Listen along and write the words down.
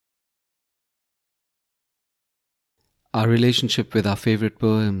Our relationship with our favorite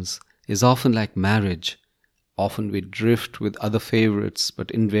poems is often like marriage. Often we drift with other favorites, but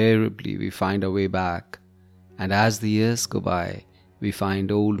invariably we find our way back. And as the years go by, we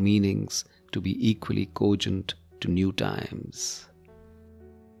find old meanings to be equally cogent to new times.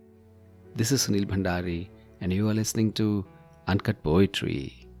 This is Sunil Bhandari, and you are listening to Uncut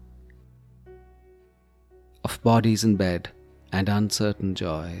Poetry. Of bodies in bed and uncertain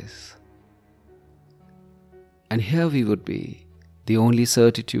joys. And here we would be, the only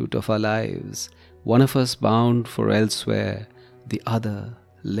certitude of our lives, one of us bound for elsewhere, the other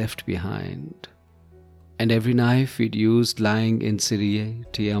left behind. And every knife we'd used lying in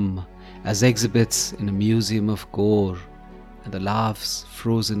seriatium as exhibits in a museum of gore, and the laughs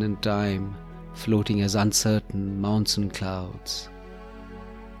frozen in time, floating as uncertain monsoon clouds.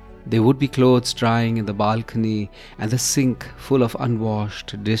 There would be clothes drying in the balcony and the sink full of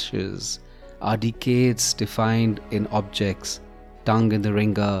unwashed dishes, our decades defined in objects, tongue in the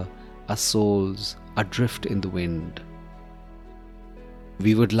wringer, our souls adrift in the wind.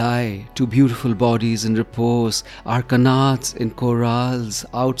 We would lie, two beautiful bodies in repose, our qanats in corrals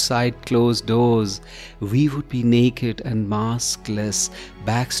outside closed doors. We would be naked and maskless,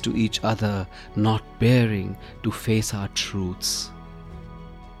 backs to each other, not daring to face our truths.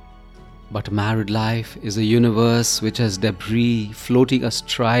 But married life is a universe which has debris floating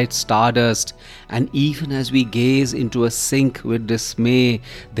astride stardust, and even as we gaze into a sink with dismay,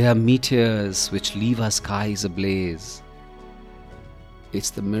 there are meteors which leave our skies ablaze. It's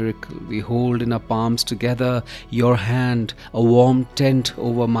the miracle we hold in our palms together, your hand, a warm tent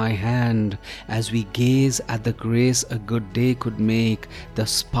over my hand, as we gaze at the grace a good day could make, the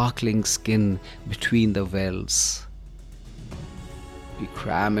sparkling skin between the wells. We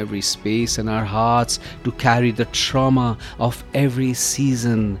cram every space in our hearts to carry the trauma of every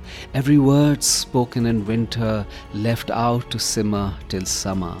season, every word spoken in winter left out to simmer till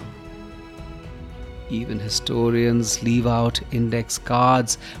summer. Even historians leave out index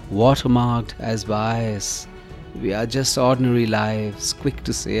cards watermarked as bias. We are just ordinary lives, quick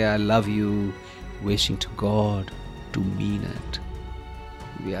to say I love you, wishing to God to mean it.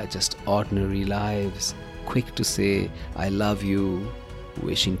 We are just ordinary lives, quick to say I love you,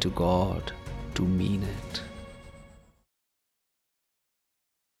 wishing to God to mean it.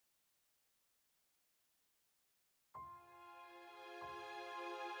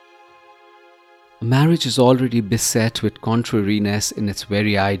 Marriage is already beset with contrariness in its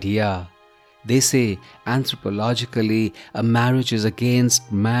very idea. They say, anthropologically, a marriage is against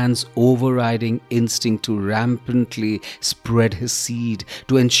man's overriding instinct to rampantly spread his seed,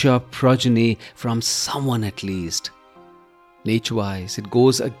 to ensure progeny from someone at least. Nature-wise, it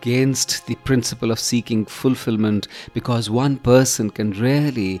goes against the principle of seeking fulfillment because one person can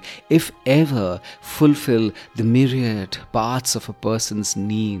rarely, if ever, fulfill the myriad parts of a person's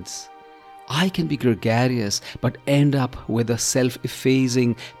needs. I can be gregarious but end up with a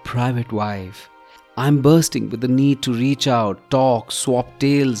self-effacing private wife. I'm bursting with the need to reach out, talk, swap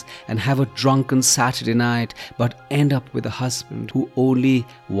tales and have a drunken Saturday night but end up with a husband who only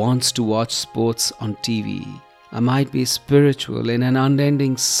wants to watch sports on TV. I might be spiritual in an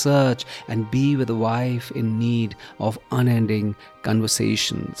unending search and be with a wife in need of unending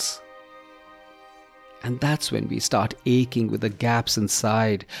conversations. And that's when we start aching with the gaps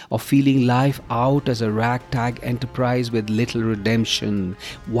inside, or feeling life out as a ragtag enterprise with little redemption.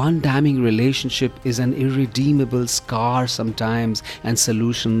 One damning relationship is an irredeemable scar sometimes, and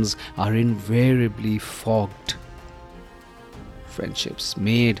solutions are invariably fogged. Friendships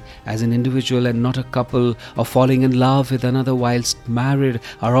made as an individual and not a couple, or falling in love with another whilst married,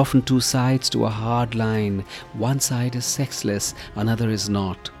 are often two sides to a hard line. One side is sexless, another is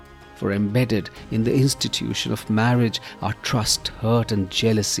not. For embedded in the institution of marriage are trust, hurt and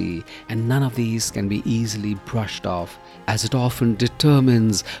jealousy, and none of these can be easily brushed off, as it often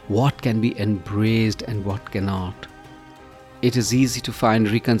determines what can be embraced and what cannot. It is easy to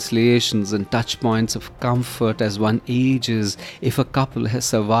find reconciliations and touch points of comfort as one ages if a couple has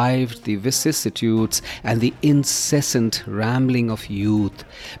survived the vicissitudes and the incessant rambling of youth,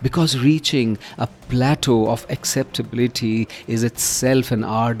 because reaching a plateau of acceptability is itself an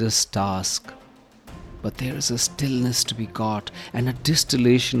arduous task. But there is a stillness to be got and a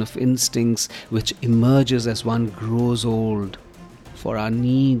distillation of instincts which emerges as one grows old. For our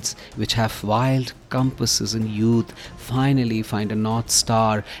needs, which have wild compasses in youth, finally find a north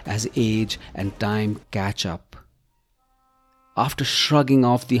star as age and time catch up. After shrugging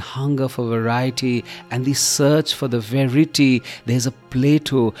off the hunger for variety and the search for the verity, there's a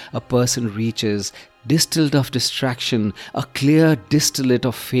plateau a person reaches, distilled of distraction, a clear distillate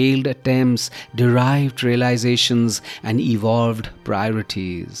of failed attempts, derived realizations, and evolved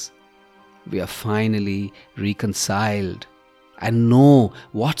priorities. We are finally reconciled and know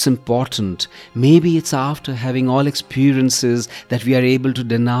what's important. Maybe it's after having all experiences that we are able to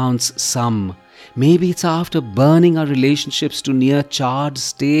denounce some. Maybe it's after burning our relationships to near charred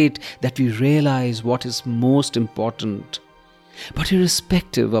state that we realize what is most important. But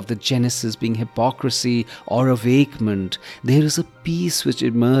irrespective of the genesis being hypocrisy or awakement, there is a peace which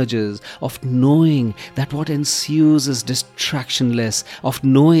emerges of knowing that what ensues is distractionless, of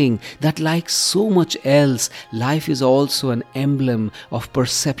knowing that like so much else, life is also an emblem of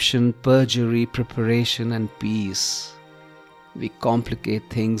perception, perjury, preparation and peace. We complicate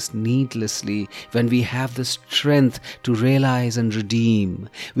things needlessly when we have the strength to realize and redeem.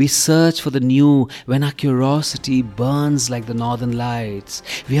 We search for the new when our curiosity burns like the northern lights.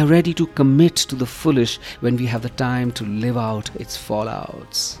 We are ready to commit to the foolish when we have the time to live out its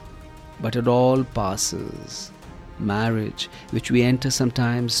fallouts. But it all passes. Marriage, which we enter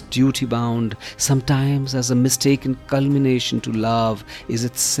sometimes duty-bound, sometimes as a mistaken culmination to love, is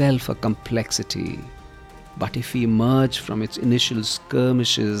itself a complexity. But if we emerge from its initial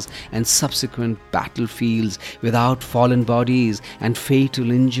skirmishes and subsequent battlefields without fallen bodies and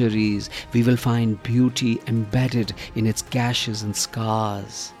fatal injuries, we will find beauty embedded in its gashes and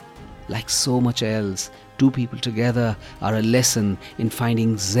scars. Like so much else, two people together are a lesson in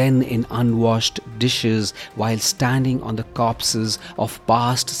finding zen in unwashed dishes while standing on the corpses of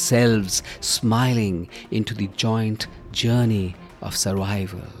past selves, smiling into the joint journey of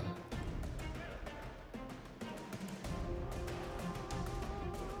survival.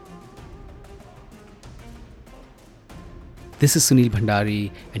 This is Sunil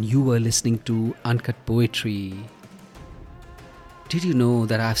Bhandari, and you were listening to Uncut Poetry. Did you know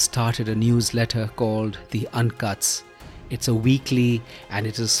that I've started a newsletter called The Uncuts? It's a weekly and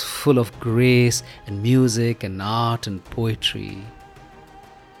it is full of grace and music and art and poetry.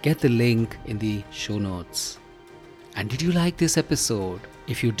 Get the link in the show notes. And did you like this episode?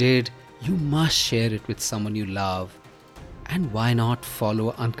 If you did, you must share it with someone you love. And why not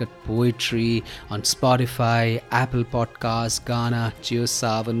follow Uncut Poetry on Spotify, Apple Podcasts, Gaana,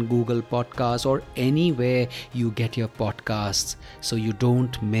 JioSaavn, Google Podcasts, or anywhere you get your podcasts so you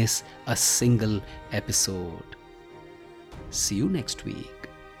don't miss a single episode. See you next week.